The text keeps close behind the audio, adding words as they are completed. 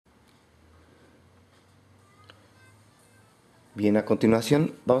Bien, a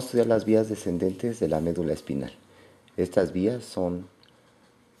continuación vamos a estudiar las vías descendentes de la médula espinal. Estas vías son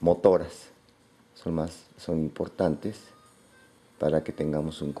motoras, son importantes para que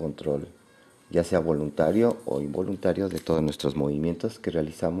tengamos un control, ya sea voluntario o involuntario, de todos nuestros movimientos que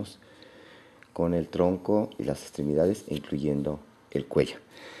realizamos con el tronco y las extremidades, incluyendo el cuello.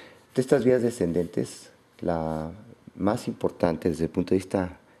 De estas vías descendentes, la más importante desde el punto de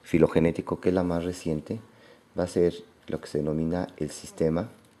vista filogenético, que es la más reciente, va a ser lo que se denomina el sistema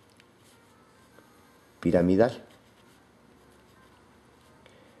piramidal.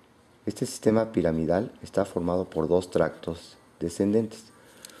 Este sistema piramidal está formado por dos tractos descendentes.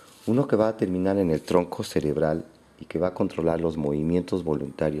 Uno que va a terminar en el tronco cerebral y que va a controlar los movimientos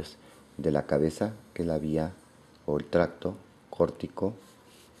voluntarios de la cabeza, que es la vía o el tracto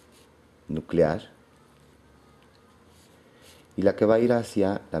corticonuclear, y la que va a ir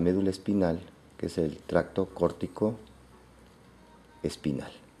hacia la médula espinal, que es el tracto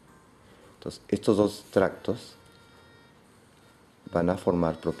corticoespinal. Entonces, estos dos tractos van a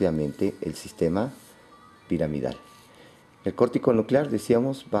formar propiamente el sistema piramidal. El córtico nuclear,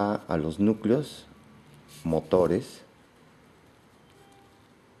 decíamos, va a los núcleos motores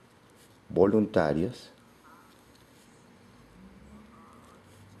voluntarios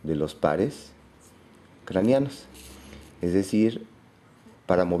de los pares craneanos, es decir,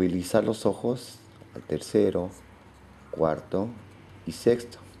 para movilizar los ojos al tercero, cuarto y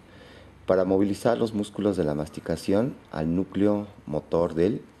sexto, para movilizar los músculos de la masticación al núcleo motor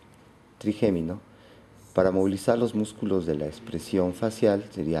del trigémino, para movilizar los músculos de la expresión facial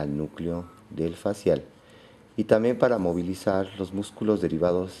sería el núcleo del facial, y también para movilizar los músculos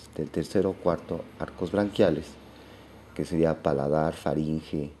derivados del tercero o cuarto arcos branquiales, que sería paladar,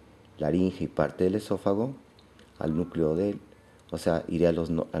 faringe, laringe y parte del esófago, al núcleo del, o sea, iría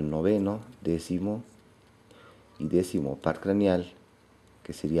al noveno, décimo y décimo par craneal,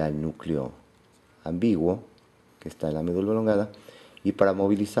 que sería el núcleo ambiguo, que está en la médula elongada, y para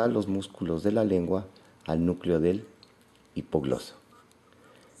movilizar los músculos de la lengua al núcleo del hipogloso.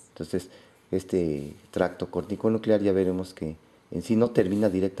 Entonces, este tracto corticonuclear ya veremos que en sí no termina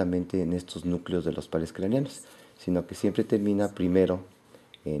directamente en estos núcleos de los pares craneanos, sino que siempre termina primero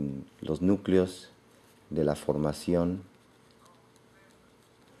en los núcleos de la formación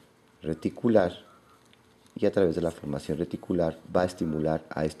reticular, y a través de la formación reticular va a estimular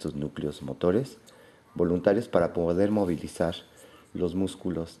a estos núcleos motores voluntarios para poder movilizar los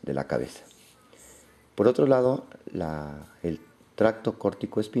músculos de la cabeza. Por otro lado, el tracto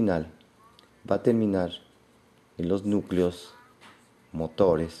corticoespinal va a terminar en los núcleos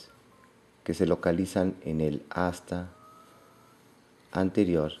motores que se localizan en el asta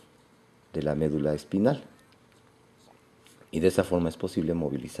anterior de la médula espinal, y de esa forma es posible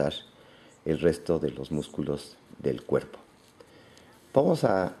movilizar el resto de los músculos del cuerpo. Vamos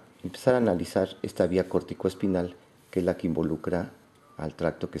a empezar a analizar esta vía corticoespinal, que es la que involucra al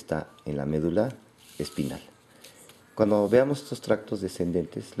tracto que está en la médula espinal. Cuando veamos estos tractos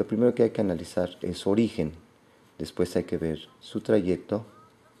descendentes, lo primero que hay que analizar es su origen, después hay que ver su trayecto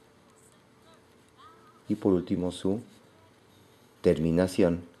y por último su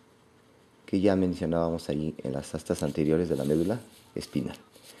terminación, que ya mencionábamos ahí en las astas anteriores de la médula espinal.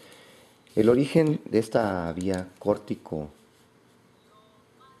 El origen de esta vía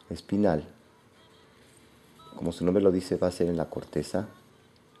corticoespinal, como su nombre lo dice, va a ser en la corteza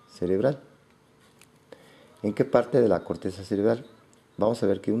cerebral. ¿En qué parte de la corteza cerebral? Vamos a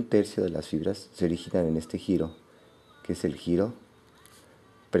ver que un tercio de las fibras se originan en este giro, que es el giro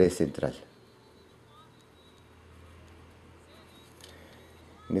precentral.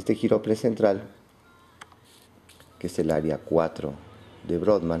 En este giro precentral, que es el área 4 de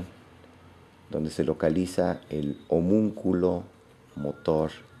Brodmann, donde se localiza el homúnculo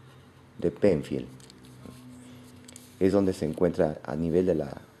motor de Penfield, es donde se encuentra a nivel de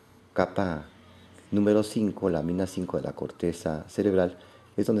la capa número 5, la mina 5 de la corteza cerebral,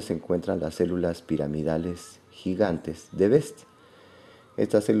 es donde se encuentran las células piramidales gigantes de Best.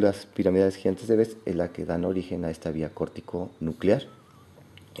 Estas células piramidales gigantes de Best es la que dan origen a esta vía corticonuclear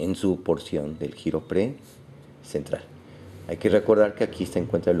en su porción del giro precentral. Hay que recordar que aquí se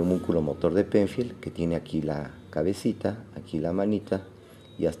encuentra el homúnculo motor de Penfield, que tiene aquí la cabecita, aquí la manita,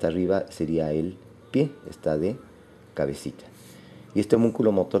 y hasta arriba sería el pie, está de cabecita. Y este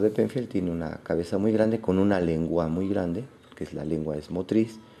homúnculo motor de Penfield tiene una cabeza muy grande con una lengua muy grande, que es la lengua es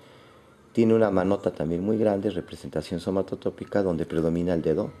motriz. Tiene una manota también muy grande, representación somatotópica, donde predomina el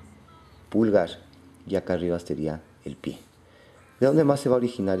dedo pulgar, y acá arriba sería el pie. ¿De dónde más se va a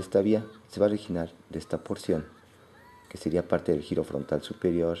originar esta vía? Se va a originar de esta porción, que sería parte del giro frontal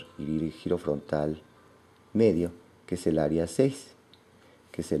superior y el giro frontal medio, que es el área 6,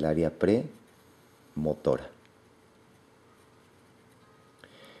 que es el área premotora.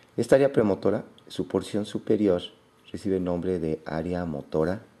 Esta área premotora, su porción superior, recibe el nombre de área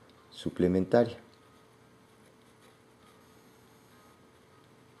motora suplementaria.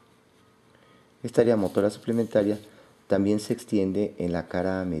 Esta área motora suplementaria también se extiende en la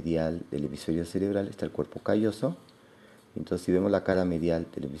cara medial del hemisferio cerebral, está el cuerpo calloso. Entonces, si vemos la cara medial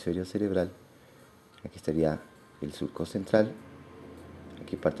del hemisferio cerebral, aquí estaría el surco central,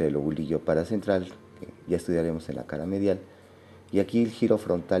 aquí parte del lobulillo paracentral, que ya estudiaremos en la cara medial, y aquí el giro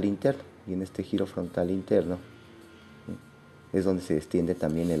frontal interno, y en este giro frontal interno es donde se extiende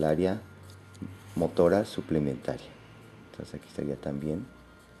también el área motora suplementaria. Entonces aquí estaría también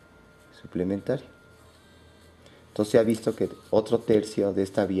suplementaria. Entonces se ha visto que otro tercio de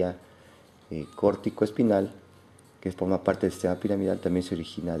esta vía córtico-espinal, que forma parte del sistema piramidal, también se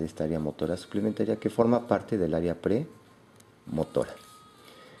origina de esta área motora suplementaria, que forma parte del área premotora.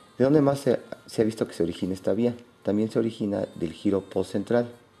 ¿De dónde más se ha visto que se origina esta vía? También se origina del giro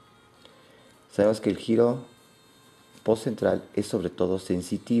postcentral. Sabemos que el giro postcentral es sobre todo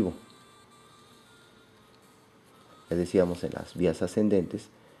sensitivo. Ya decíamos en las vías ascendentes,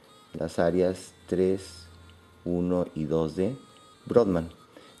 las áreas 3, 1 y 2 de Brodmann.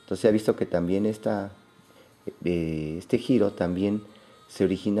 Entonces se ha visto que también este giro también se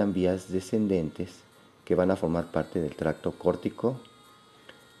originan vías descendentes que van a formar parte del tracto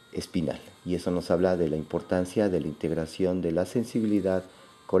corticoespinal. Y eso nos habla de la importancia de la integración de la sensibilidad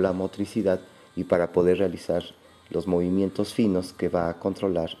con la motricidad y para poder realizar los movimientos finos que va a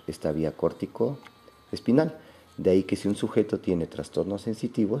controlar esta vía corticoespinal. De ahí que si un sujeto tiene trastornos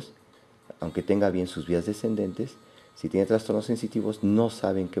sensitivos, aunque tenga bien sus vías descendentes, si tiene trastornos sensitivos no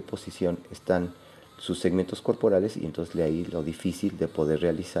sabe en qué posición están sus segmentos corporales y entonces de ahí lo difícil de poder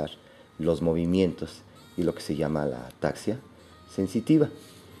realizar los movimientos y lo que se llama la ataxia sensitiva.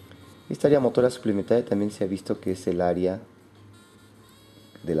 Esta área motora suplementaria también se ha visto que es el área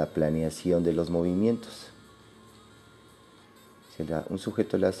de la planeación de los movimientos. Si a un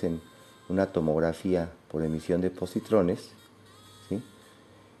sujeto le hacen una tomografía por emisión de positrones, ¿sí?,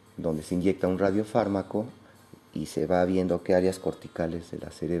 donde se inyecta un radiofármaco y se va viendo qué áreas corticales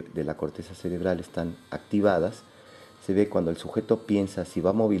de la corteza cerebral están activadas, se ve cuando el sujeto piensa si va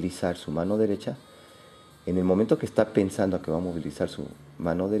a movilizar su mano derecha, en el momento que está pensando que va a movilizar su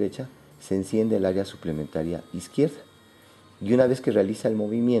mano derecha, se enciende el área suplementaria izquierda. Y una vez que realiza el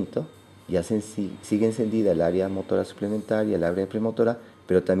movimiento, ya sigue encendida el área motora suplementaria, el área premotora,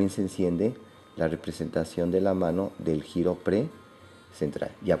 pero también se enciende la representación de la mano del giro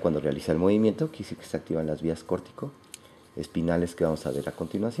precentral. Ya cuando realiza el movimiento, quiere decir que se activan las vías córtico-espinales que vamos a ver a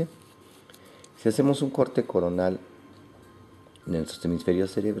continuación. Si hacemos un corte coronal en nuestros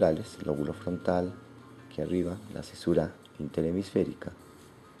hemisferios cerebrales, el lóbulo frontal, aquí arriba, la cisura interhemisférica,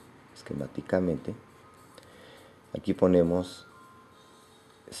 esquemáticamente, aquí ponemos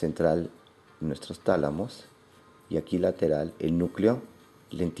central nuestros tálamos y aquí lateral el núcleo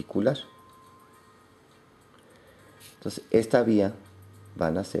lenticular. Entonces esta vía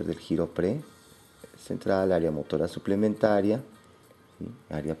van a ser del giro pre-central, área motora suplementaria, ¿sí?,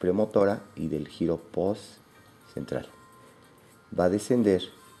 área premotora, y del giro post-central. Va a descender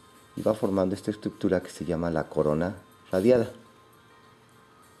y va formando esta estructura que se llama la corona radiada,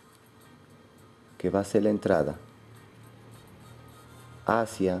 que va a ser la entrada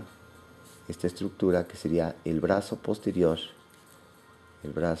hacia esta estructura que sería el brazo posterior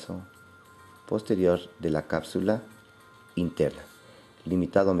de la cápsula interna,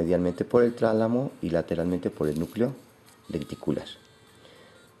 limitado medialmente por el tálamo y lateralmente por el núcleo lenticular.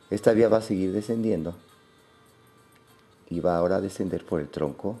 Esta vía va a seguir descendiendo y va ahora a descender por el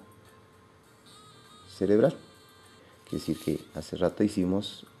tronco cerebral. Quiere decir que hace rato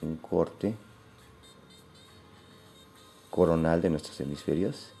hicimos un corte coronal de nuestros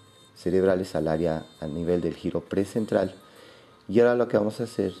hemisferios cerebrales al área a nivel del giro precentral, y ahora lo que vamos a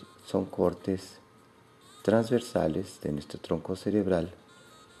hacer son cortes transversales de nuestro tronco cerebral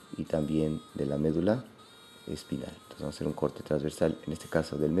y también de la médula espinal. Entonces vamos a hacer un corte transversal, en este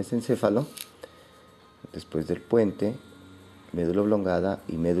caso del mesencéfalo, después del puente, médula oblongada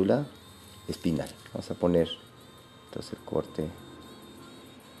y médula espinal. Vamos a poner entonces el corte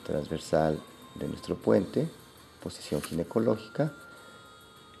transversal de nuestro puente, posición ginecológica,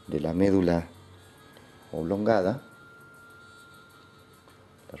 de la médula oblongada,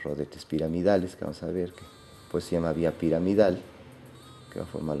 los rodetes piramidales que vamos a ver, que pues se llama vía piramidal, que va a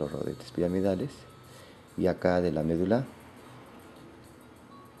formar los rodetes piramidales, y acá de la médula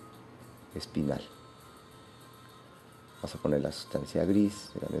espinal. Vamos a poner la sustancia gris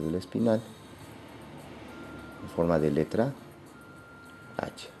de la médula espinal en forma de letra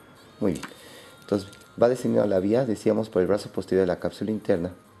H. Muy bien. Entonces va descendiendo la vía, decíamos, por el brazo posterior de la cápsula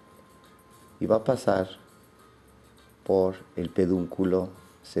interna y va a pasar por el pedúnculo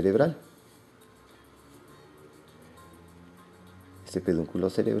cerebral. Este pedúnculo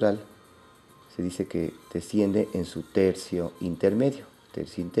cerebral se dice que desciende en su tercio intermedio,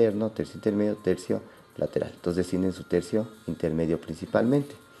 tercio interno, tercio intermedio, tercio lateral. Entonces desciende en su tercio intermedio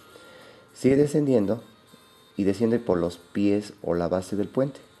principalmente. Sigue descendiendo y desciende por los pies o la base del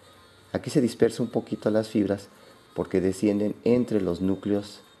puente. Aquí se dispersa un poquito las fibras porque descienden entre los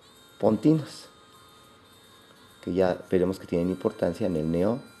núcleos pontinos, que ya veremos que tienen importancia en el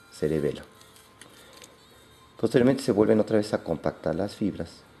neocerebelo. Posteriormente se vuelven otra vez a compactar las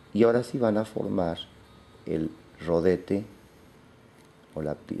fibras y ahora sí van a formar el rodete o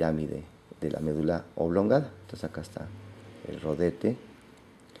la pirámide de la médula oblongada. Entonces acá está el rodete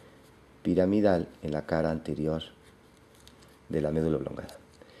piramidal en la cara anterior de la médula oblongada.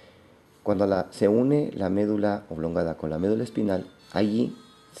 Cuando se une la médula oblongada con la médula espinal, allí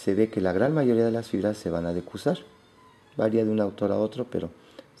se ve que la gran mayoría de las fibras se van a decusar. Varía de un autor a otro, pero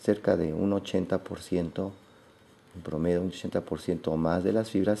cerca de un 80%, en promedio un 80% o más de las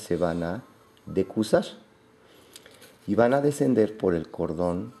fibras se van a decusar y van a descender por el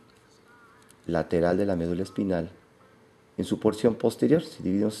cordón lateral de la médula espinal en su porción posterior. Si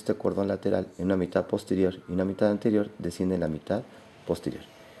dividimos este cordón lateral en una mitad posterior y una mitad anterior, desciende en la mitad posterior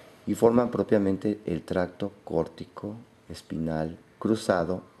y forman propiamente el tracto corticoespinal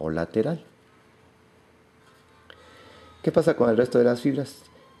cruzado o lateral. ¿Qué pasa con el resto de las fibras?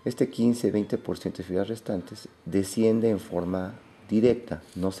 Este 15-20% de fibras restantes desciende en forma directa,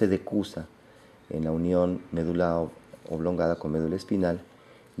 no se decusa en la unión médula oblongada con médula espinal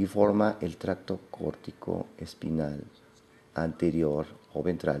y forma el tracto corticoespinal anterior o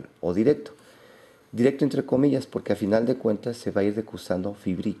ventral o directo. Directo entre comillas, porque a final de cuentas se va a ir decusando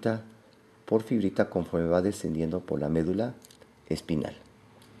fibrita por fibrita conforme va descendiendo por la médula espinal.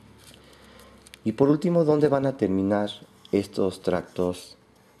 Y por último, ¿dónde van a terminar estos tractos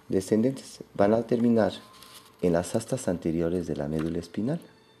descendentes? Van a terminar en las astas anteriores de la médula espinal,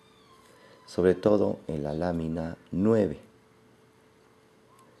 sobre todo en la lámina 9.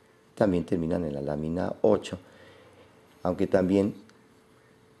 También terminan en la lámina 8, aunque también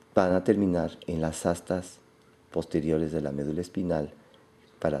van a terminar en las astas posteriores de la médula espinal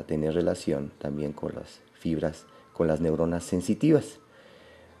para tener relación también con las fibras, con las neuronas sensitivas.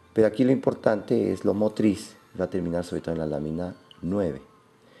 Pero aquí lo importante es lo motriz, va a terminar sobre todo en la lámina 9.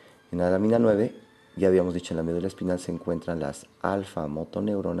 En la lámina 9, ya habíamos dicho, en la médula espinal se encuentran las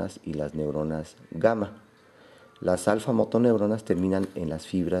alfa-motoneuronas y las neuronas gamma. Las alfa-motoneuronas terminan en las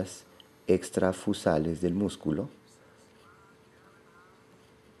fibras extrafusales del músculo,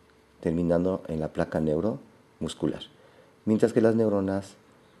 terminando en la placa neuromuscular. Mientras que las neuronas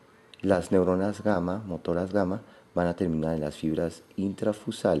gamma, motoras gamma, van a terminar en las fibras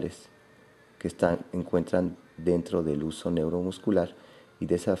intrafusales que encuentran dentro del uso neuromuscular y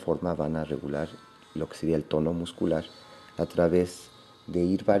de esa forma van a regular lo que sería el tono muscular a través de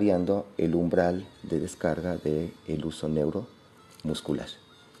ir variando el umbral de descarga del uso neuromuscular.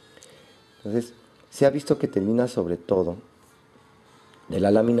 Entonces, se ha visto que termina sobre todo de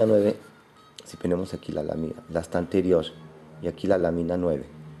la lámina 9, si ponemos aquí la asta anterior y aquí la lámina 9,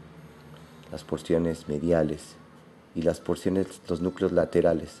 las porciones mediales y las porciones, los núcleos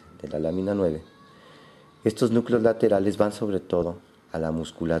laterales de la lámina 9. Estos núcleos laterales van sobre todo a la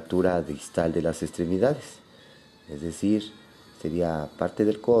musculatura distal de las extremidades, es decir, sería parte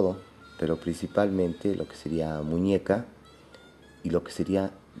del codo, pero principalmente lo que sería muñeca y lo que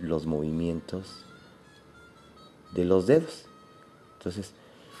serían los movimientos de los dedos. Entonces,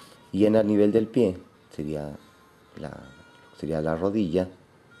 y a nivel del pie sería la rodilla,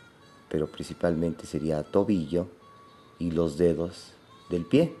 pero principalmente sería tobillo y los dedos del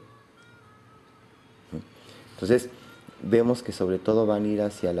pie. Entonces, vemos que sobre todo van a ir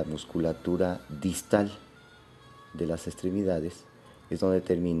hacia la musculatura distal de las extremidades, es donde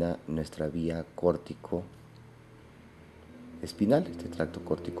termina nuestra vía córtico-espinal, este tracto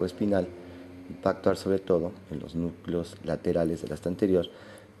corticoespinal. Va a actuar sobre todo en los núcleos laterales de la asta anterior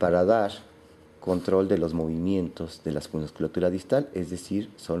para dar control de los movimientos de la musculatura distal, es decir,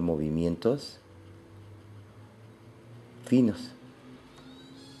 son movimientos finos.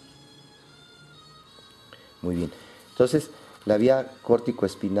 Muy bien. Entonces, la vía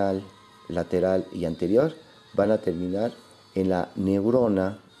córtico-espinal lateral y anterior van a terminar en la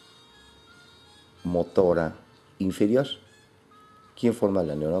neurona motora inferior. ¿Quién forma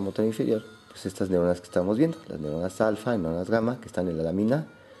la neurona motora inferior? Pues estas neuronas que estamos viendo, las neuronas alfa y neuronas gamma, que están en la lámina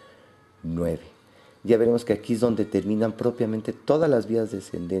 9. ya veremos que aquí es donde terminan propiamente todas las vías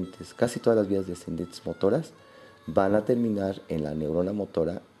descendentes, casi todas las vías descendentes motoras van a terminar en la neurona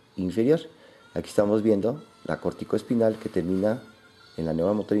motora inferior. Aquí estamos viendo la corticoespinal que termina en la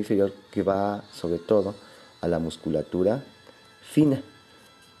neurona motora inferior, que va sobre todo a la musculatura fina.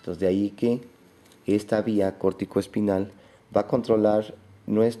 Entonces de ahí que esta vía corticoespinal va a controlar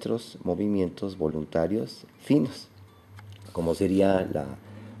nuestros movimientos voluntarios finos, como sería la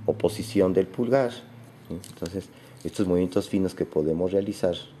oposición del pulgar, ¿sí? Entonces, estos movimientos finos que podemos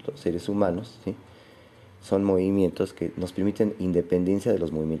realizar los seres humanos, ¿sí?, son movimientos que nos permiten independencia de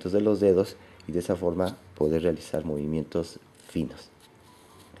los movimientos de los dedos y de esa forma poder realizar movimientos finos.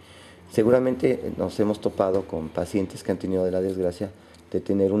 Seguramente nos hemos topado con pacientes que han tenido la desgracia de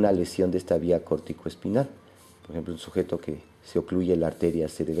tener una lesión de esta vía corticoespinal. Por ejemplo, un sujeto que se ocluye la arteria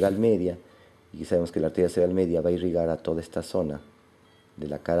cerebral media, y sabemos que la arteria cerebral media va a irrigar a toda esta zona de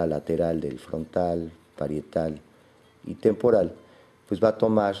la cara lateral, del frontal, parietal y temporal, pues va a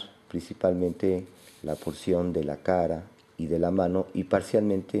tomar principalmente la porción de la cara y de la mano y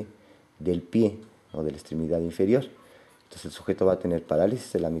parcialmente del pie o de la extremidad inferior. Entonces el sujeto va a tener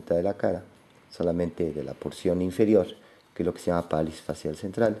parálisis de la mitad de la cara, solamente de la porción inferior, que es lo que se llama parálisis facial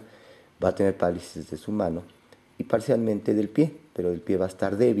central, va a tener parálisis de su mano y parcialmente del pie, pero el pie va a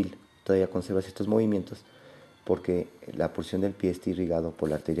estar débil, todavía conserva estos movimientos, porque la porción del pie está irrigado por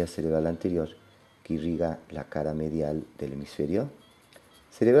la arteria cerebral anterior, que irriga la cara medial del hemisferio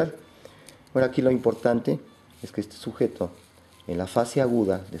cerebral. Bueno, aquí lo importante es que este sujeto, en la fase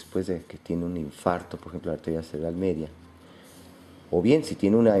aguda, después de que tiene un infarto, por ejemplo, la arteria cerebral media, o bien si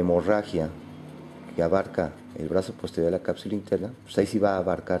tiene una hemorragia que abarca el brazo posterior de la cápsula interna, pues ahí sí va a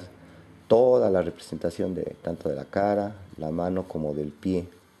abarcar toda la representación de tanto de la cara, la mano como del pie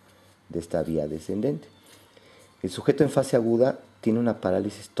de esta vía descendente. El sujeto en fase aguda tiene una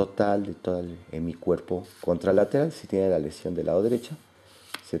parálisis total de todo el hemicuerpo contralateral. Si tiene la lesión del lado derecho,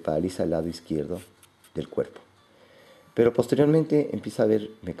 se paraliza el lado izquierdo del cuerpo. Pero posteriormente empieza a haber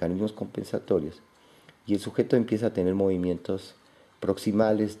mecanismos compensatorios y el sujeto empieza a tener movimientos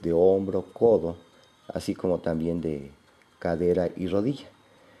proximales de hombro, codo, así como también de cadera y rodilla.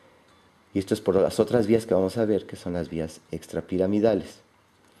 Y esto es por las otras vías que vamos a ver, que son las vías extrapiramidales.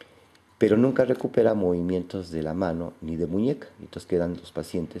 Pero nunca recupera movimientos de la mano ni de muñeca. Entonces quedan los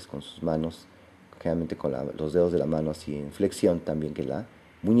pacientes con sus manos, generalmente con los dedos de la mano así en flexión, también que la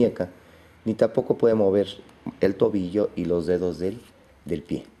muñeca, ni tampoco puede mover el tobillo y los dedos del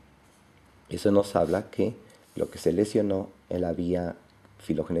pie. Eso nos habla que lo que se lesionó en la vía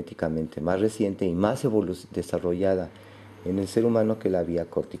filogenéticamente más reciente y más desarrollada en el ser humano que la vía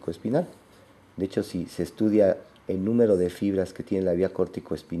corticoespinal. De hecho, si se estudia el número de fibras que tiene la vía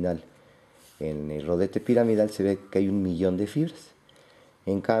corticoespinal en el rodete piramidal, se ve que hay 1.000.000 de fibras.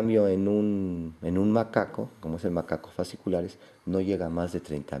 En cambio, en un macaco, como es el macaco fasciculares, no llega a más de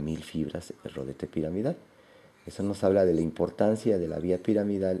 30.000 fibras el rodete piramidal. Eso nos habla de la importancia de la vía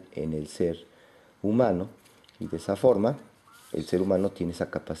piramidal en el ser humano, y de esa forma el ser humano tiene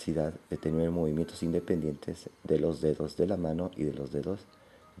esa capacidad de tener movimientos independientes de los dedos de la mano y de los dedos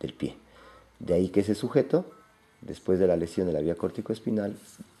del pie. De ahí que ese sujeto, después de la lesión de la vía corticoespinal,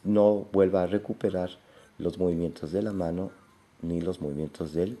 no vuelva a recuperar los movimientos de la mano ni los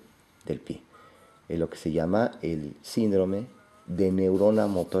movimientos del pie. Es lo que se llama el síndrome de neurona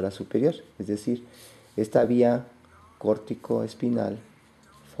motora superior. Es decir, esta vía corticoespinal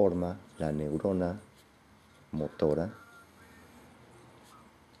forma la neurona motora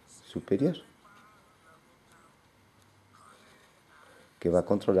superior, que va a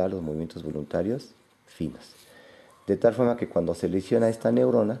controlar los movimientos voluntarios finos. De tal forma que cuando se lesiona esta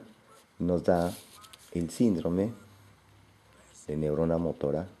neurona, nos da el síndrome de neurona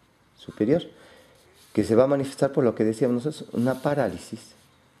motora superior, que se va a manifestar por lo que decíamos nosotros, una parálisis,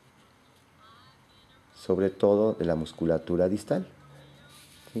 sobre todo de la musculatura distal,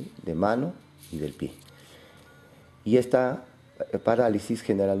 ¿sí?, de mano y del pie. Y esta parálisis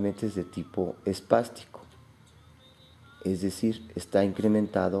generalmente es de tipo espástico, es decir, está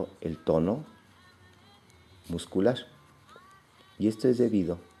incrementado el tono muscular. Y esto es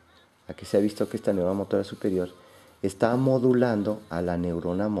debido a que se ha visto que esta neurona motora superior está modulando a la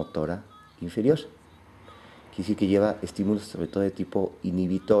neurona motora inferior. Quiere decir que lleva estímulos sobre todo de tipo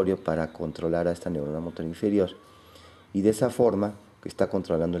inhibitorio para controlar a esta neurona motora inferior, y de esa forma está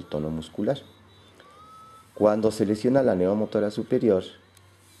controlando el tono muscular. Cuando se lesiona la neurona motora superior,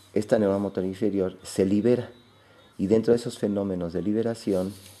 esta neurona motora inferior se libera, y dentro de esos fenómenos de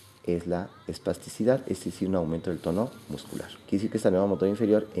liberación es la espasticidad, es decir, un aumento del tono muscular. Quiere decir que esta neurona motora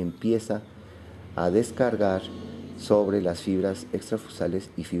inferior empieza a descargar sobre las fibras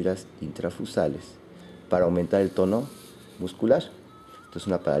extrafusales y fibras intrafusales, para aumentar el tono muscular. Entonces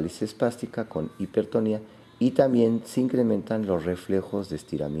una parálisis espástica con hipertonía, y también se incrementan los reflejos de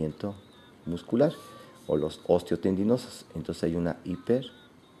estiramiento muscular o los osteotendinosos. Entonces hay una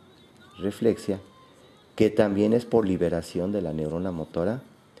hiperreflexia que también es por liberación de la neurona motora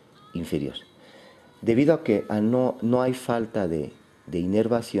inferior. Debido a que no hay falta de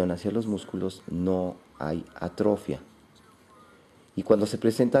inervación hacia los músculos, no hay atrofia. Y cuando se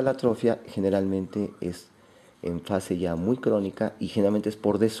presenta la atrofia, generalmente es en fase ya muy crónica y generalmente es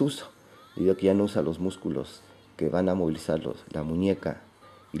por desuso, debido a que ya no usa los músculos que van a movilizar la muñeca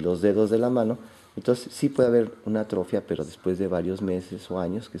y los dedos de la mano. Entonces sí puede haber una atrofia, pero después de varios meses o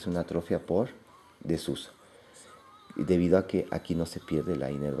años, que es una atrofia por desuso, debido a que aquí no se pierde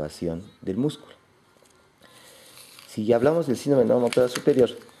la inervación del músculo. Si ya hablamos del síndrome de neurona motora superior,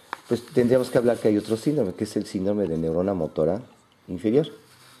 pues tendríamos que hablar que hay otro síndrome, que es el síndrome de neurona motora inferior.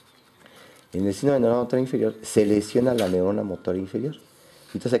 En el síndrome de neurona motora inferior se lesiona la neurona motora inferior.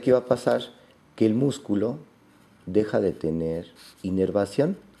 Entonces aquí va a pasar que el músculo deja de tener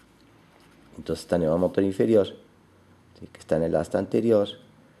inervación. Entonces esta neurona motora inferior, ¿sí?, que está en el asta anterior,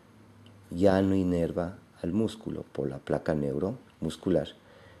 ya no inerva al músculo por la placa neuromuscular.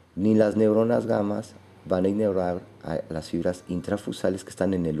 Ni las neuronas gamas van a inervar a las fibras intrafusales que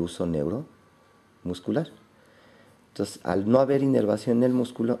están en el uso neuromuscular. Entonces, al no haber inervación en el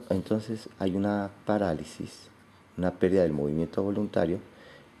músculo, entonces hay una parálisis, una pérdida del movimiento voluntario,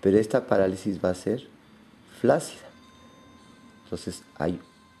 pero esta parálisis va a ser flácida. Entonces, hay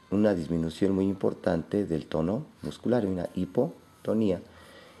una disminución muy importante del tono muscular, una hipotonía,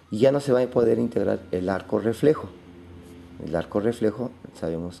 y ya no se va a poder integrar el arco reflejo. El arco reflejo,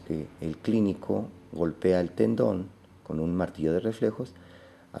 sabemos que el clínico golpea el tendón con un martillo de reflejos.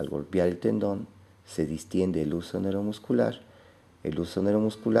 Al golpear el tendón se distiende el huso neuromuscular. El huso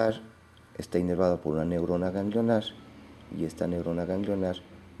neuromuscular está inervado por una neurona ganglionar, y esta neurona ganglionar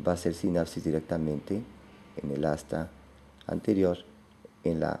va a hacer sinapsis directamente en el asta anterior,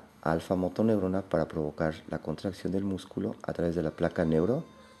 en la alfa motoneurona, para provocar la contracción del músculo a través de la placa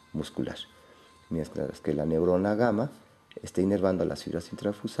neuromuscular. Mientras que la neurona gamma está inervando las fibras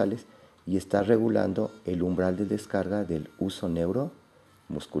intrafusales y está regulando el umbral de descarga del uso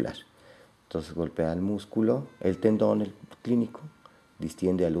neuromuscular. Entonces golpea el músculo, el tendón, el clínico,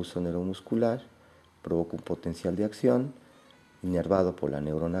 distiende al uso neuromuscular, provoca un potencial de acción, inervado por la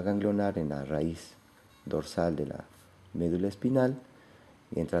neurona ganglionar en la raíz dorsal de la médula espinal,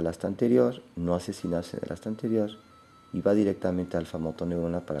 y entra al asta anterior, no hace sinapsis en el asta anterior y va directamente a alfa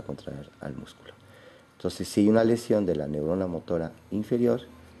motoneurona para contraer al músculo. Entonces, si hay una lesión de la neurona motora inferior,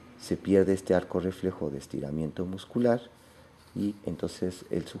 se pierde este arco reflejo de estiramiento muscular y entonces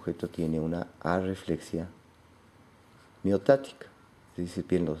el sujeto tiene una arreflexia miotática, es decir,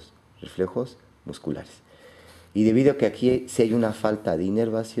 pierden los reflejos musculares. Y debido a que aquí si hay una falta de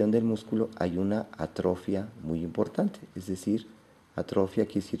inervación del músculo, hay una atrofia muy importante, es decir, atrofia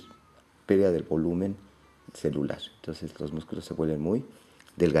quiere decir pérdida del volumen celular. Entonces los músculos se vuelven muy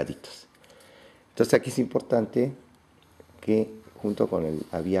delgaditos. Entonces aquí es importante que junto con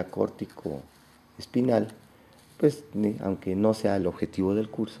la vía corticoespinal, pues aunque no sea el objetivo del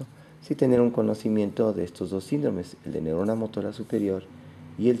curso, sí tener un conocimiento de estos dos síndromes, el de neurona motora superior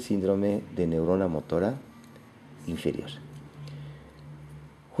y el síndrome de neurona motora inferior.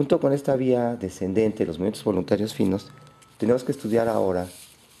 Junto con esta vía descendente, los movimientos voluntarios finos, tenemos que estudiar ahora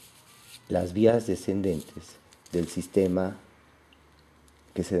las vías descendentes del sistema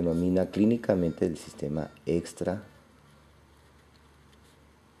que se denomina clínicamente el sistema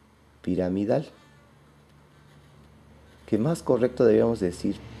extrapiramidal, que más correcto deberíamos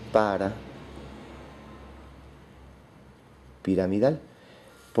decir parapiramidal,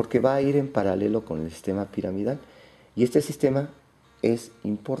 porque va a ir en paralelo con el sistema piramidal, y este sistema es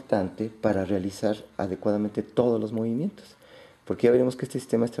importante para realizar adecuadamente todos los movimientos, porque ya veremos que este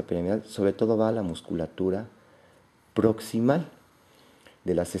sistema extrapiramidal sobre todo va a la musculatura proximal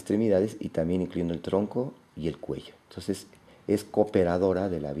de las extremidades y también incluyendo el tronco y el cuello. Entonces es cooperadora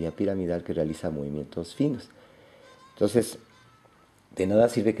de la vía piramidal que realiza movimientos finos. Entonces de nada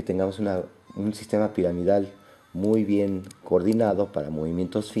sirve que tengamos un sistema piramidal muy bien coordinado para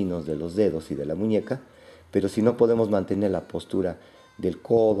movimientos finos de los dedos y de la muñeca, pero si no podemos mantener la postura del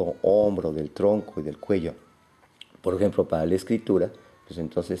codo, hombro, del tronco y del cuello, por ejemplo para la escritura, pues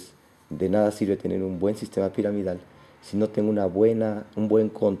entonces de nada sirve tener un buen sistema piramidal si no tengo un buen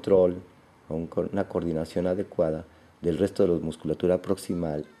control, una coordinación adecuada del resto de la musculatura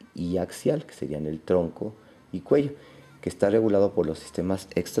proximal y axial, que serían el tronco y cuello, que está regulado por los sistemas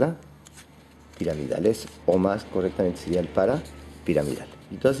extrapiramidales, o más correctamente sería el parapiramidal.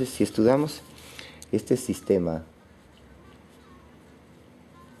 Entonces, si estudiamos Este sistema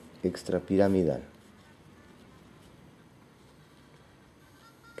extrapiramidal,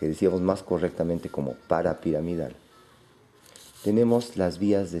 que decíamos más correctamente como parapiramidal, tenemos las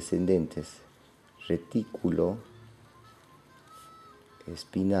vías descendentes, retículo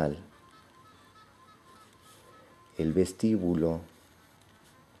espinal, el vestíbulo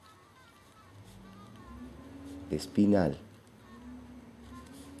espinal,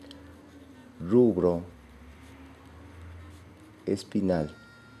 rubro espinal,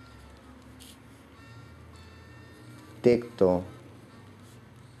 tecto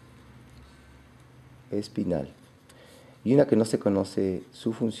espinal, y una que no se conoce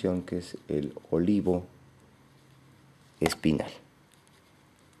su función, que es el olivo espinal.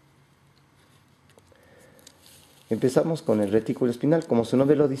 Empezamos con el retículo espinal. Como su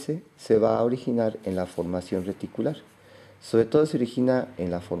nombre lo dice, se va a originar en la formación reticular. Sobre todo se origina en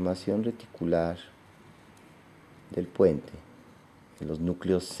la formación reticular del puente, en los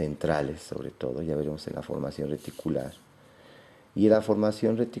núcleos centrales sobre todo, ya veremos en la formación reticular, y en la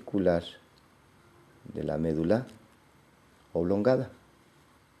formación reticular de la médula oblongada.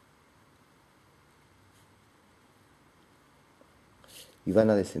 Y van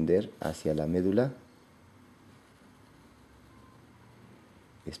a descender hacia la médula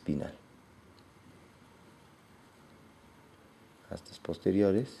espinal. Astas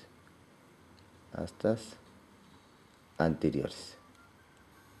posteriores, astas anteriores.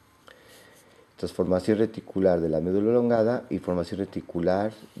 Entonces, formación reticular de la médula oblongada y formación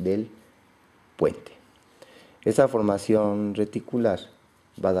reticular del puente. Esa formación reticular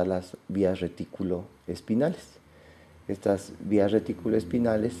va a dar las vías reticuloespinales. Estas vías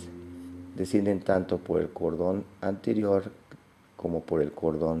reticuloespinales descienden tanto por el cordón anterior como por el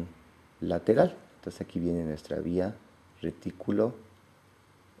cordón lateral. Entonces aquí viene nuestra vía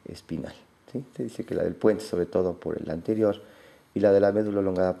reticuloespinal. ¿Sí? Se dice que la del puente sobre todo por el anterior y la de la médula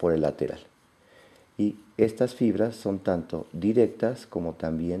oblongada por el lateral. Y estas fibras son tanto directas como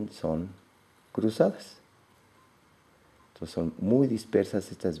también son cruzadas. Entonces son muy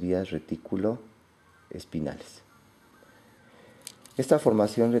dispersas estas vías reticuloespinales. Esta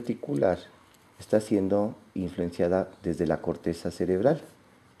formación reticular está siendo influenciada desde la corteza cerebral.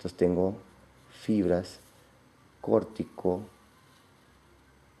 Entonces tengo fibras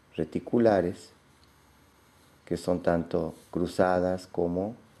córtico-reticulares que son tanto cruzadas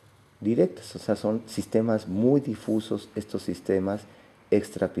como directas. O sea, son sistemas muy difusos, estos sistemas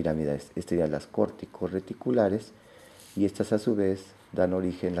extrapiramidales. Estas serían las córtico-reticulares y estas a su vez dan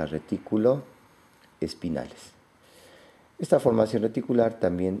origen a las reticuloespinales. Esta formación reticular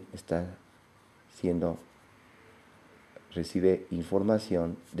también recibe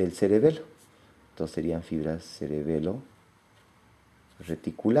información del cerebelo. Entonces serían fibras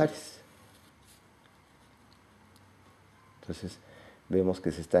cerebelo-reticulares. Entonces vemos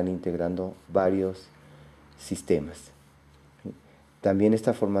que se están integrando varios sistemas. También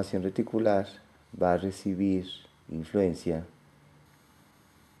esta formación reticular va a recibir influencia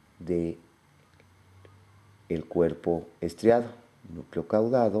de el cuerpo estriado, núcleo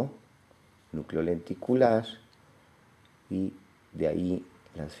caudado, núcleo lenticular, y de ahí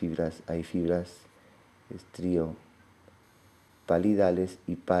hay fibras estriopalidales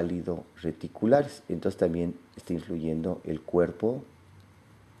y pálido-reticulares. Entonces también está influyendo el cuerpo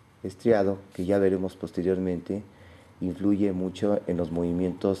estriado, que ya veremos posteriormente, influye mucho en los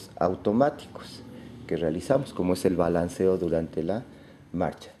movimientos automáticos que realizamos, como es el balanceo durante la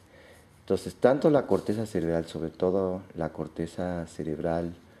marcha. Entonces, tanto la corteza cerebral, sobre todo la corteza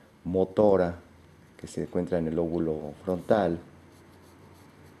cerebral motora, que se encuentra en el lóbulo frontal,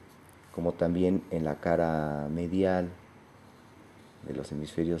 como también en la cara medial de los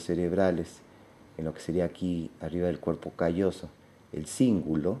hemisferios cerebrales, en lo que sería aquí arriba del cuerpo calloso, el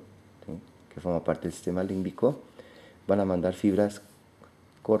cíngulo, ¿sí?, que forma parte del sistema límbico, van a mandar fibras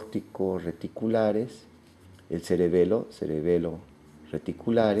córtico-reticulares, el cerebelo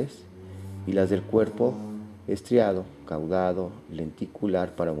reticulares, y las del cuerpo estriado, caudado,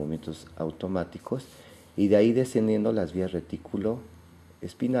 lenticular para movimientos automáticos, y de ahí descendiendo las vías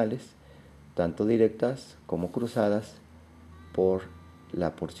reticuloespinales, tanto directas como cruzadas por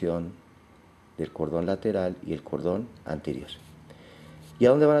la porción del cordón lateral y el cordón anterior. ¿Y a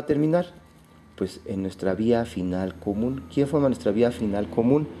dónde van a terminar? Pues en nuestra vía final común. ¿Quién forma nuestra vía final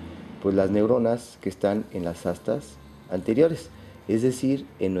común? Pues las neuronas que están en las astas anteriores, es decir,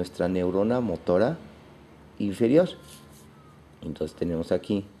 en nuestra neurona motora inferior. Entonces tenemos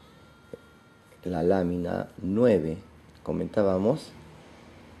aquí la lámina 9, comentábamos,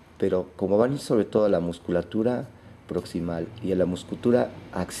 pero como van a ir sobre todo a la musculatura, proximal, y a la musculatura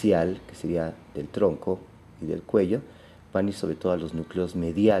axial, que sería del tronco y del cuello, van a ir sobre todo a los núcleos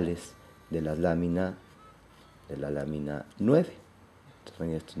mediales de la lámina 9. Entonces van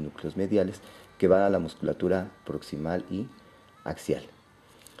a ir estos núcleos mediales que van a la musculatura proximal y axial.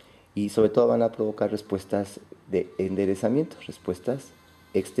 Y sobre todo van a provocar respuestas de enderezamiento, respuestas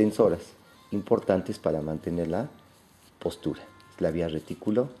extensoras, importantes para mantener la postura. Es la vía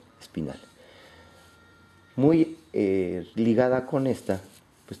reticuloespinal. Muy ligada con esta,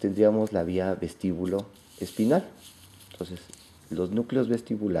 pues tendríamos la vía vestibuloespinal. Entonces, los núcleos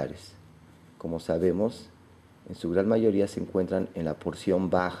vestibulares, como sabemos, en su gran mayoría se encuentran en la porción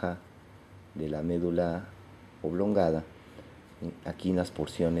baja de la médula oblongada, aquí en las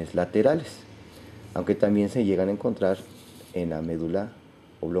porciones laterales, aunque también se llegan a encontrar en la médula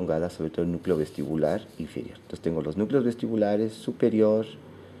oblongada, sobre todo el núcleo vestibular inferior. Entonces tengo los núcleos vestibulares superior,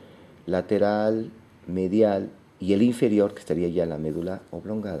 lateral, medial y el inferior, que estaría ya en la médula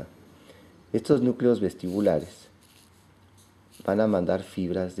oblongada. Estos núcleos vestibulares van a mandar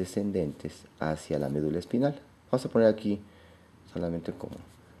fibras descendentes hacia la médula espinal. Vamos a poner aquí solamente como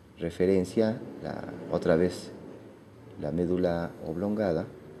referencia otra vez la médula oblongada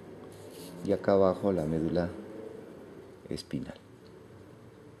y acá abajo la médula espinal.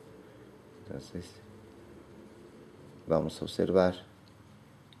 Entonces vamos a observar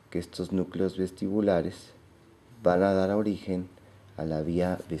que estos núcleos vestibulares van a dar origen a la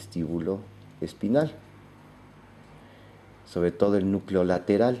vía vestibuloespinal. Sobre todo el núcleo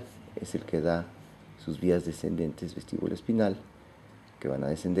lateral es el que da sus vías descendentes vestibuloespinal, que van a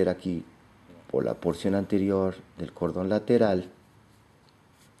descender aquí por la porción anterior del cordón lateral.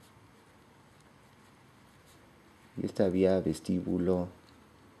 Y esta vía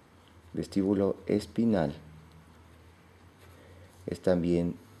vestibuloespinal es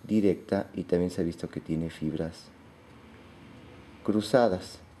también directa y también se ha visto que tiene fibras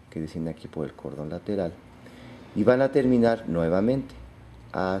cruzadas que descienden aquí por el cordón lateral y van a terminar nuevamente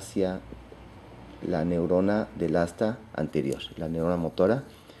hacia la neurona del asta anterior, la neurona motora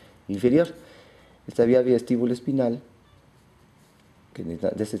inferior. Esta vía vestibuloespinal, que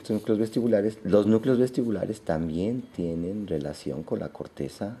de estos núcleos vestibulares, los núcleos vestibulares también tienen relación con la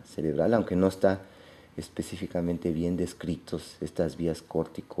corteza cerebral, aunque no está específicamente bien descritos estas vías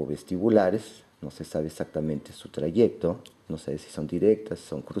córtico-vestibulares, no se sabe exactamente su trayecto, no se sabe si son directas, si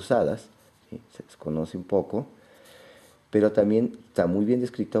son cruzadas, ¿sí? Se desconoce un poco, pero también está muy bien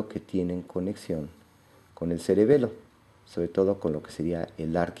descrito que tienen conexión con el cerebelo, sobre todo con lo que sería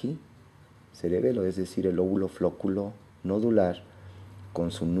el arquicerebelo, es decir, el óvulo flóculo nodular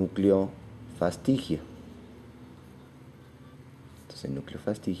con su núcleo fastigio. Entonces el núcleo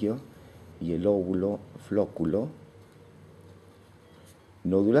fastigio y el óvulo flóculo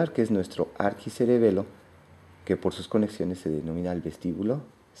nodular, que es nuestro arquicerebelo, que por sus conexiones se denomina el vestíbulo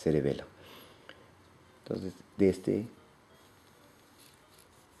cerebelo. Entonces, de este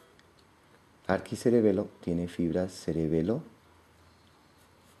arquicerebelo tiene fibras cerebelo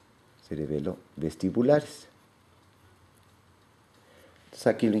vestibulares. Entonces,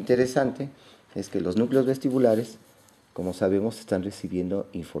 aquí lo interesante es que los núcleos vestibulares, como sabemos, están recibiendo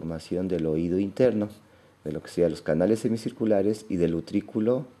información del oído interno, de lo que sean los canales semicirculares y del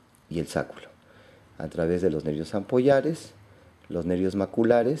utrículo y el sáculo, a través de los nervios ampollares, los nervios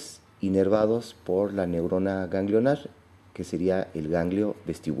maculares, inervados por la neurona ganglionar, que sería el ganglio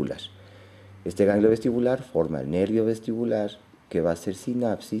vestibular. Este ganglio vestibular forma el nervio vestibular, que va a hacer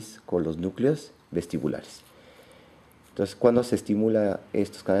sinapsis con los núcleos vestibulares. Entonces, cuando se estimula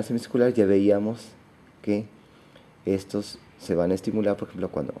estos canales semicirculares, ya veíamos que estos se van a estimular, por ejemplo,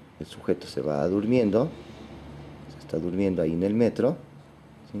 cuando el sujeto se va durmiendo, se está durmiendo ahí en el metro,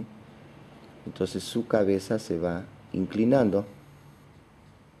 ¿sí? Entonces su cabeza se va inclinando,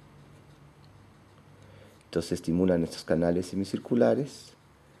 entonces se estimulan estos canales semicirculares,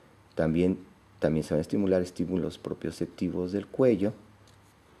 también se van a estimular estímulos propioceptivos del cuello,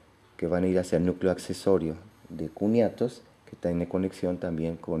 que van a ir hacia el núcleo accesorio de cuneatos, que tiene conexión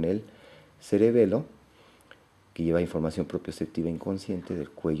también con el cerebelo, que lleva información propioceptiva inconsciente del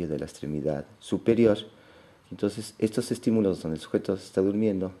cuello de la extremidad superior. Entonces, estos estímulos donde el sujeto está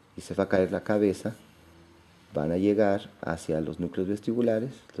durmiendo y se va a caer la cabeza, van a llegar hacia los núcleos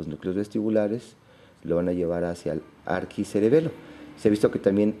vestibulares lo van a llevar hacia el arquicerebelo. Se ha visto que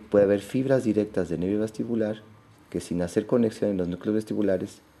también puede haber fibras directas del nervio vestibular que, sin hacer conexión en los núcleos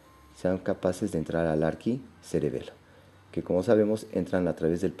vestibulares, sean capaces de entrar al arquicerebelo, que, como sabemos, entran a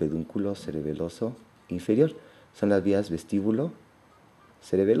través del pedúnculo cerebeloso inferior. Son las vías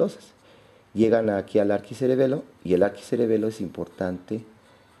vestíbulo-cerebelosas. Llegan aquí al arquicerebelo, y el arquicerebelo es importante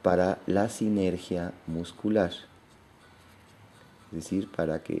para la sinergia muscular. es decir,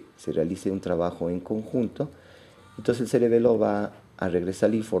 para que se realice un trabajo en conjunto. Entonces el cerebelo va a regresar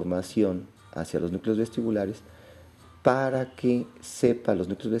la información hacia los núcleos vestibulares para que sepa los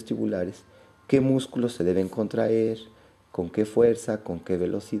núcleos vestibulares qué músculos se deben contraer, con qué fuerza, con qué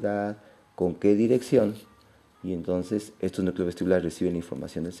velocidad, con qué dirección. Y entonces estos núcleos vestibulares reciben la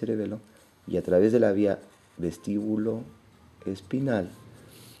información del cerebelo y a través de la vía vestibuloespinal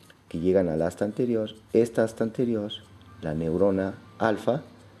que llegan al asta anterior, esta asta anterior, la neurona alfa,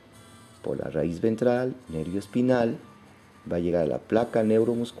 por la raíz ventral, nervio espinal, va a llegar a la placa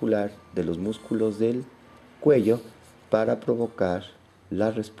neuromuscular de los músculos del cuello para provocar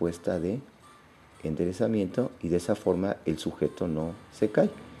la respuesta de enderezamiento y de esa forma el sujeto no se cae.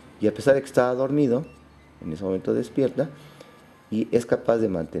 Y a pesar de que estaba dormido, en ese momento despierta y es capaz de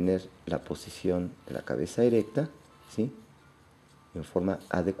mantener la posición de la cabeza erecta, ¿sí?, en forma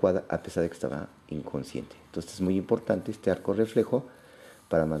adecuada a pesar de que estaba inconsciente. Entonces es muy importante este arco reflejo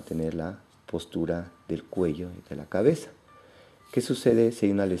para mantener la postura del cuello y de la cabeza. ¿Qué sucede si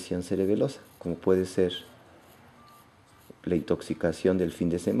hay una lesión cerebelosa? Como puede ser la intoxicación del fin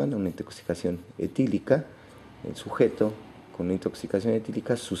de semana, una intoxicación etílica, el sujeto con una intoxicación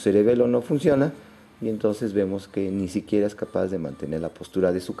etílica, su cerebelo no funciona y entonces vemos que ni siquiera es capaz de mantener la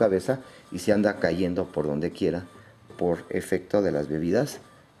postura de su cabeza y se anda cayendo por donde quiera por efecto de las bebidas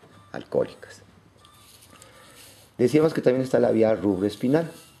alcohólicas. Decíamos que también está la vía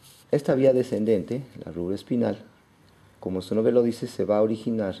rubroespinal. Esta vía descendente, la rubroespinal, como su nombre lo dice, se va a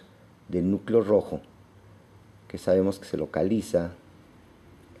originar del núcleo rojo, que sabemos que se localiza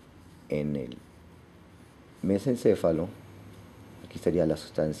en el mesencéfalo. Aquí estaría la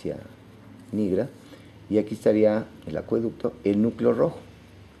sustancia nigra y aquí estaría el acueducto, el núcleo rojo.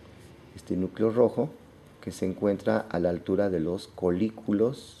 Este núcleo rojo que se encuentra a la altura de los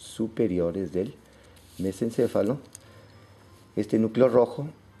colículos superiores del mesencéfalo. Este núcleo rojo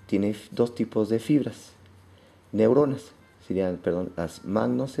tiene dos tipos de fibras, neuronas, serían, las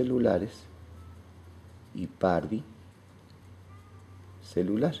magnocelulares y parvicelular,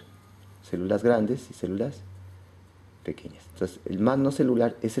 células grandes y células pequeñas. Entonces, el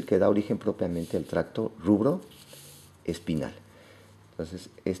magnocelular es el que da origen propiamente al tracto rubroespinal. Entonces,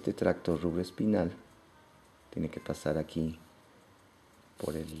 este tracto rubroespinal tiene que pasar aquí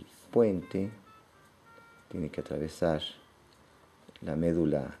por el puente, tiene que atravesar la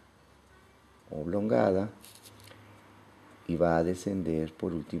médula oblongada y va a descender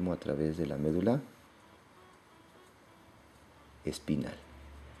por último a través de la médula espinal.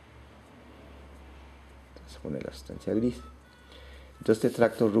 Entonces se pone la sustancia gris. Entonces este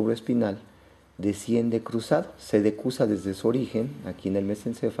tracto rubroespinal desciende cruzado, se decusa desde su origen, aquí en el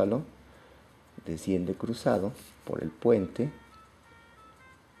mesencéfalo, desciende cruzado por el puente,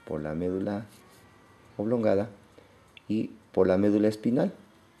 por la médula oblongada y por la médula espinal.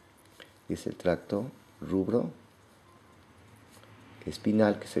 Es el tracto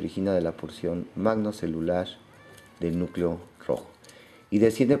rubroespinal que se origina de la porción magnocelular del núcleo rojo y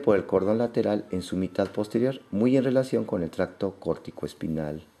desciende por el cordón lateral en su mitad posterior, muy en relación con el tracto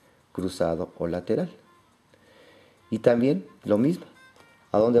corticoespinal cruzado o lateral. Y también lo mismo,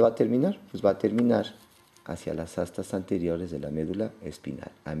 ¿a dónde va a terminar? Pues va a terminar hacia las astas anteriores de la médula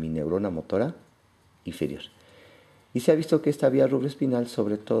espinal, a mi neurona motora inferior. Y se ha visto que esta vía rubroespinal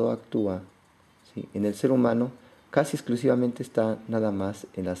sobre todo actúa, ¿sí?, en el ser humano, casi exclusivamente está nada más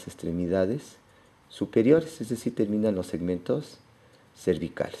en las extremidades superiores, es decir, termina en los segmentos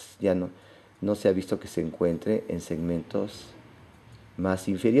cervicales. Ya no se ha visto que se encuentre en segmentos más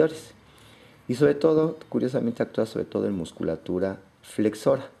inferiores. Y sobre todo, curiosamente, actúa sobre todo en musculatura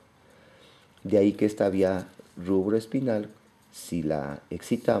flexora. De ahí que esta vía rubroespinal, si la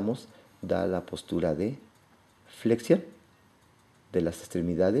excitamos, da la postura de flexión de las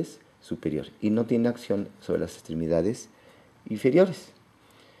extremidades superiores y no tiene acción sobre las extremidades inferiores.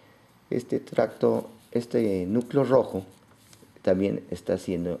 Este núcleo rojo también está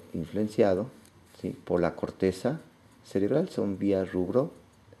siendo influenciado, ¿sí?, por la corteza cerebral. Son vías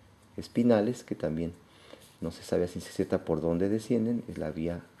rubroespinales que también no se sabe a ciencia cierta por dónde descienden. Es la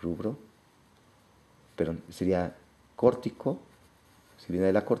vía sería córtico, si viene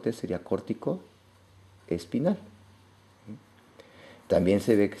de la corteza sería corticoespinal. También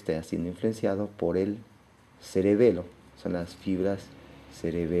se ve que está siendo influenciado por el cerebelo, son las fibras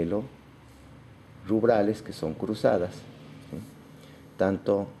cerebelo rubrales que son cruzadas, ¿sí?,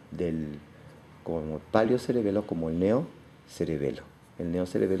 tanto como el paleocerebelo como el neocerebelo. El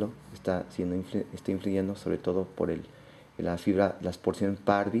neocerebelo está influyendo sobre todo por las porciones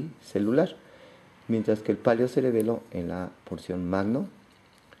parvicelular, mientras que el paleocerebelo en la porción magnocelular.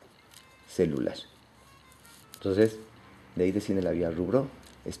 Entonces, De ahí desciende la vía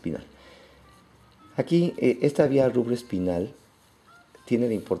rubroespinal. Aquí, esta vía rubroespinal tiene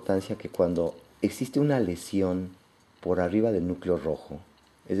la importancia que cuando existe una lesión por arriba del núcleo rojo,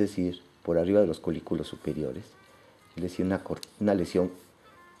 es decir, por arriba de los colículos superiores, es decir, una lesión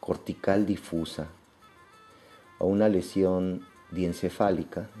cortical difusa o una lesión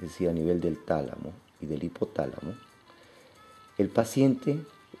diencefálica, es decir, a nivel del tálamo y del hipotálamo, el paciente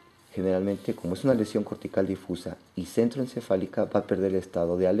generalmente, como es una lesión cortical difusa y centroencefálica, va a perder el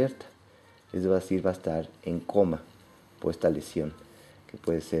estado de alerta, es decir, va a estar en coma por esta lesión, que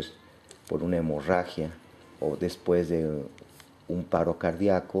puede ser por una hemorragia o después de un paro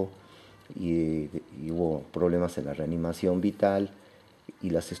cardíaco y hubo problemas en la reanimación vital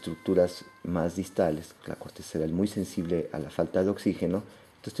y las estructuras más distales, la corteza cerebral muy sensible a la falta de oxígeno,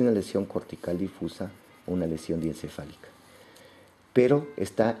 entonces tiene una lesión cortical difusa o una lesión diencefálica. Pero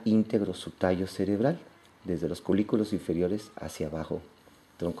está íntegro su tallo cerebral, desde los colículos inferiores hacia abajo,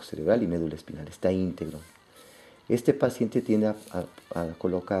 tronco cerebral y médula espinal, está íntegro. Este paciente tiende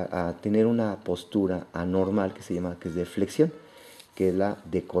a tener una postura anormal que es de flexión, que es la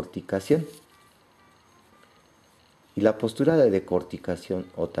decorticación. Y la postura de decorticación,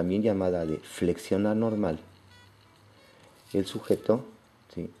 o también llamada de flexión anormal, el sujeto,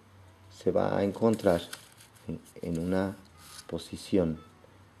 ¿sí?, se va a encontrar, ¿sí?, en una posición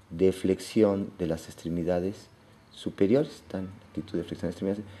de flexión de las extremidades superiores, están en actitud de flexión de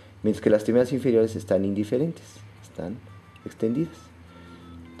extremidades, mientras que las extremidades inferiores están indiferentes, están extendidas.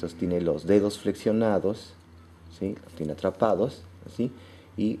 Entonces tiene los dedos flexionados, ¿sí?, los tiene atrapados, ¿sí?,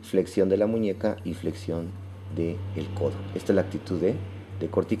 y flexión de la muñeca y flexión del codo. Esta es la actitud de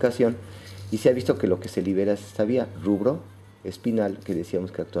decorticación, y se ha visto que lo que se libera es esta vía rubroespinal, que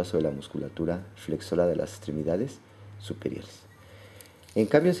decíamos que actúa sobre la musculatura flexora de las extremidades superiores. En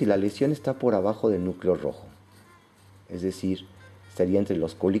cambio, si la lesión está por abajo del núcleo rojo, es decir, estaría entre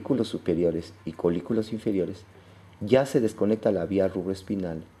los colículos superiores y colículos inferiores, ya se desconecta la vía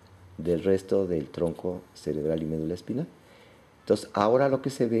rubroespinal del resto del tronco cerebral y médula espinal. Entonces, ahora lo que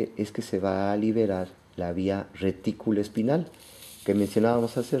se ve es que se va a liberar la vía reticuloespinal, que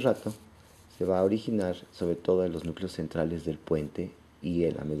mencionábamos hace rato, se va a originar sobre todo en los núcleos centrales del puente y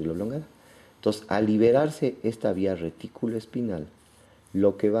en la médula oblongada. Entonces, al liberarse esta vía reticuloespinal,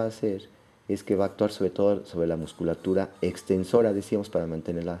 lo que va a hacer es que va a actuar sobre todo sobre la musculatura extensora, decíamos, para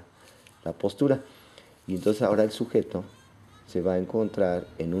mantener la postura. Y entonces ahora el sujeto se va a encontrar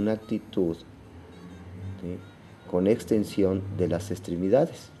en una actitud, ¿sí?, con extensión de las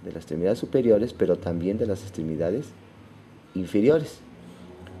extremidades superiores, pero también de las extremidades inferiores.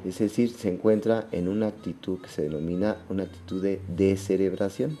 Es decir, se encuentra en una actitud que se denomina una actitud de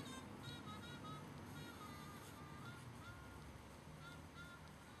descerebración.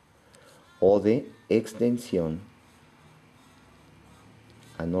 O de extensión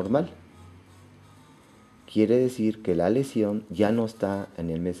anormal. Quiere decir que la lesión ya no está en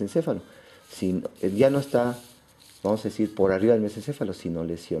el mesencéfalo, ya no está, vamos a decir, por arriba del mesencéfalo, sino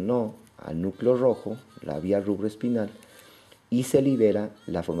lesionó al núcleo rojo, la vía rubroespinal, y se libera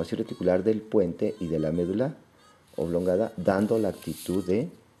la formación reticular del puente y de la médula oblongada, dando la actitud de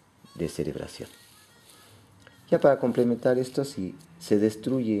descerebración. Ya para complementar esto, si se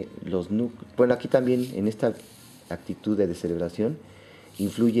destruye los núcleos, bueno, aquí también en esta actitud de descerebración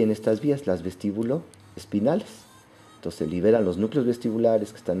influyen estas vías, las vestibuloespinales. Entonces se liberan los núcleos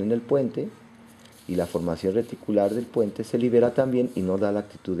vestibulares que están en el puente y la formación reticular del puente se libera también y no da la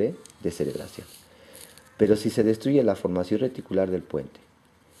actitud de descerebración. Pero si se destruye la formación reticular del puente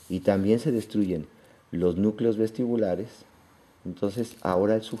y también se destruyen los núcleos vestibulares, entonces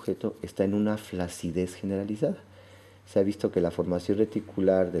ahora el sujeto está en una flacidez generalizada. Se ha visto que la formación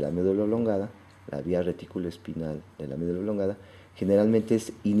reticular de la médula oblongada, la vía reticuloespinal de la médula oblongada, generalmente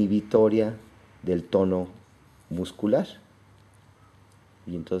es inhibitoria del tono muscular.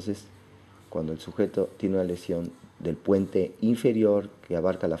 Y entonces, cuando el sujeto tiene una lesión del puente inferior que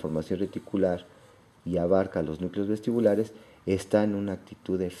abarca la formación reticular y abarca los núcleos vestibulares, está en una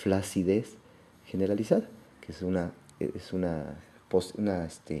actitud de flacidez generalizada, que es una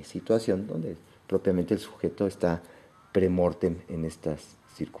situación donde propiamente el sujeto está premortem en estas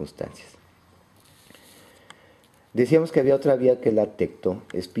circunstancias. Decíamos que había otra vía que es la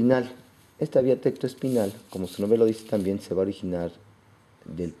tectoespinal. Esta vía tectoespinal, como su nombre lo dice, también se va a originar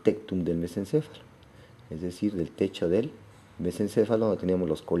del tectum del mesencéfalo, es decir, del techo del mesencéfalo, donde teníamos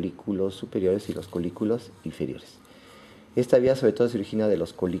los colículos superiores y los colículos inferiores. Esta vía sobre todo se origina de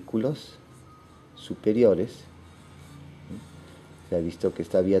los colículos superiores. Se ha visto que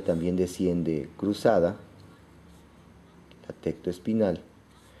esta vía también desciende cruzada, la tectoespinal,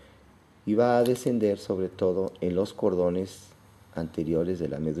 y va a descender sobre todo en los cordones anteriores de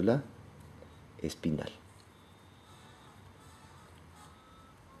la médula espinal.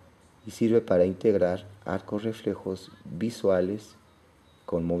 Y sirve para integrar arcos reflejos visuales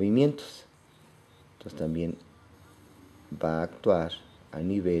con movimientos. Entonces también va a actuar a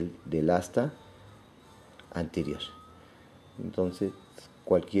nivel del asta anterior. Entonces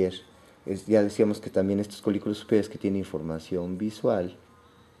ya decíamos que también estos colículos superiores que tienen información visual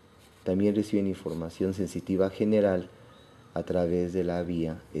también reciben información sensitiva general a través de la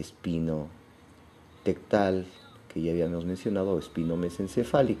vía espino-tectal que ya habíamos mencionado, o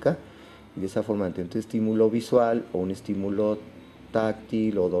espino-mesencefálica, y de esa forma ante un estímulo visual o un estímulo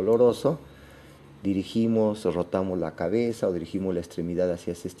táctil o doloroso, dirigimos o rotamos la cabeza o dirigimos la extremidad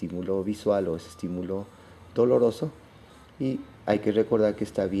hacia ese estímulo visual o ese estímulo doloroso, y hay que recordar que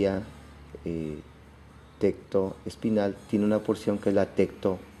esta vía tectoespinal tiene una porción que es la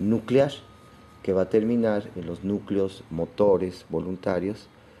tectonuclear, que va a terminar en los núcleos motores voluntarios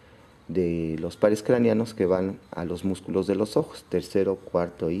de los pares craneanos que van a los músculos de los ojos, tercero,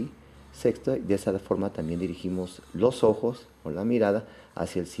 cuarto y sexto. De esa forma también dirigimos los ojos o la mirada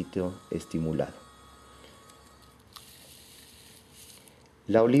hacia el sitio estimulado.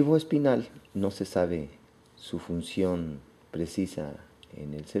 La olivoespinal no se sabe su función precisa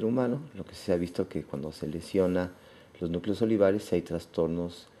en el ser humano. Lo que se ha visto que cuando se lesiona los núcleos olivares hay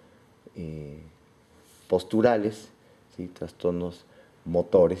trastornos posturales, ¿sí? Trastornos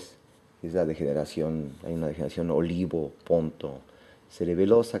motores, es la degeneración, hay una degeneración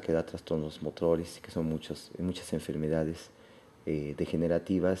olivo-ponto-cerebelosa que da trastornos motores, que son muchas enfermedades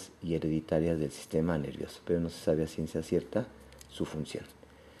degenerativas y hereditarias del sistema nervioso, pero no se sabe a ciencia cierta su función.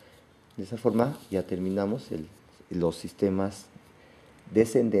 De esa forma ya terminamos los sistemas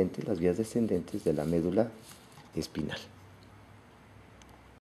descendentes, las vías descendentes de la médula espinal.